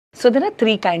So there are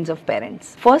three kinds of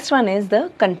parents. First one is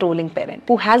the controlling parent,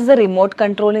 who has the remote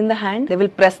control in the hand. They will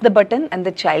press the button and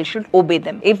the child should obey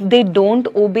them. If they don't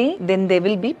obey, then they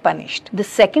will be punished. The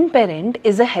second parent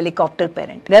is a helicopter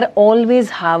parent. They are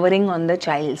always hovering on the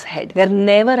child's head. They are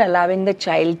never allowing the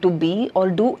child to be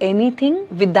or do anything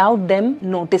without them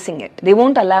noticing it. They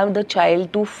won't allow the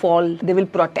child to fall. They will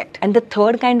protect. And the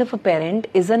third kind of a parent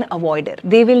is an avoider.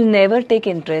 They will never take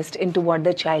interest into what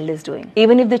the child is doing.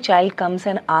 Even if the child comes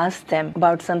and asks them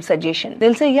about some suggestion,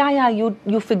 they'll say, yeah,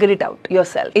 you figure it out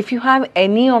yourself. If you have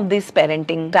any of this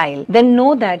parenting style, then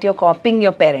know that you're copying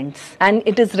your parents and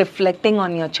it is reflecting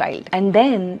on your child. And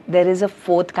then there is a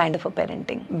fourth kind of a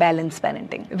parenting, balanced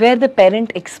parenting, where the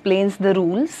parent explains the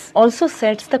rules, also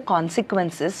sets the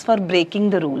consequences for breaking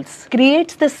the rules,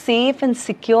 creates the safe and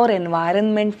secure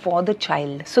environment for the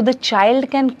child. So the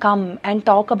child can come and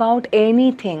talk about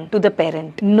anything to the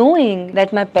parent, knowing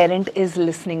that my parent is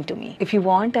listening to me. If you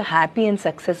want a happy and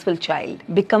successful child,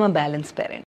 become a balanced parent.